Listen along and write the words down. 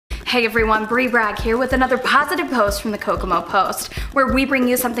Hey everyone, Bree Bragg here with another positive post from the Kokomo Post, where we bring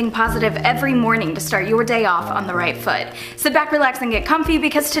you something positive every morning to start your day off on the right foot. Sit back, relax, and get comfy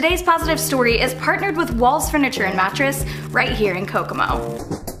because today's positive story is partnered with Walls Furniture Mattress right here in Kokomo.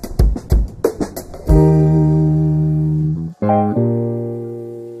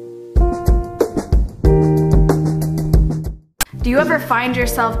 Do you ever find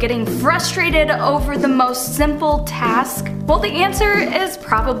yourself getting frustrated over the most simple task? Well, the answer is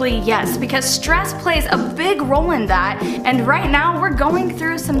probably yes, because stress plays a big role in that, and right now we're going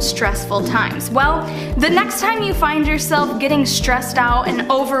through some stressful times. Well, the next time you find yourself getting stressed out and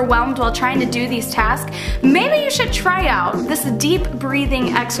overwhelmed while trying to do these tasks, maybe you should try out this deep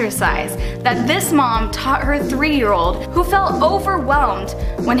breathing exercise that this mom taught her 3-year-old who felt overwhelmed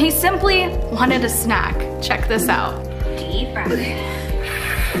when he simply wanted a snack. Check this out. Deep breath. Here's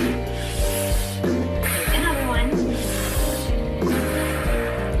another one.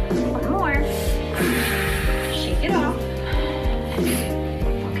 One more. Shake it off.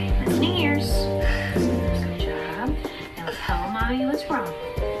 Okay, listening ears. Good job. Now tell mommy what's wrong.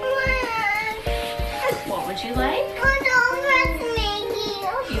 What would you like?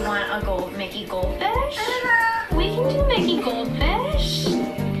 You want a Mickey goldfish? We can do Mickey goldfish.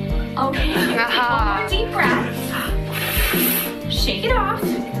 Okay, take one more deep breath. Shake it off.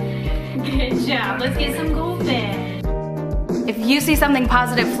 Good job. Let's get some goldfish. If you see something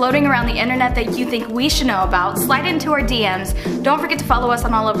positive floating around the internet that you think we should know about, slide into our DMs. Don't forget to follow us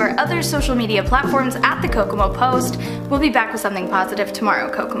on all of our other social media platforms at the Kokomo Post. We'll be back with something positive tomorrow,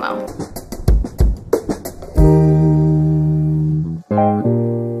 Kokomo.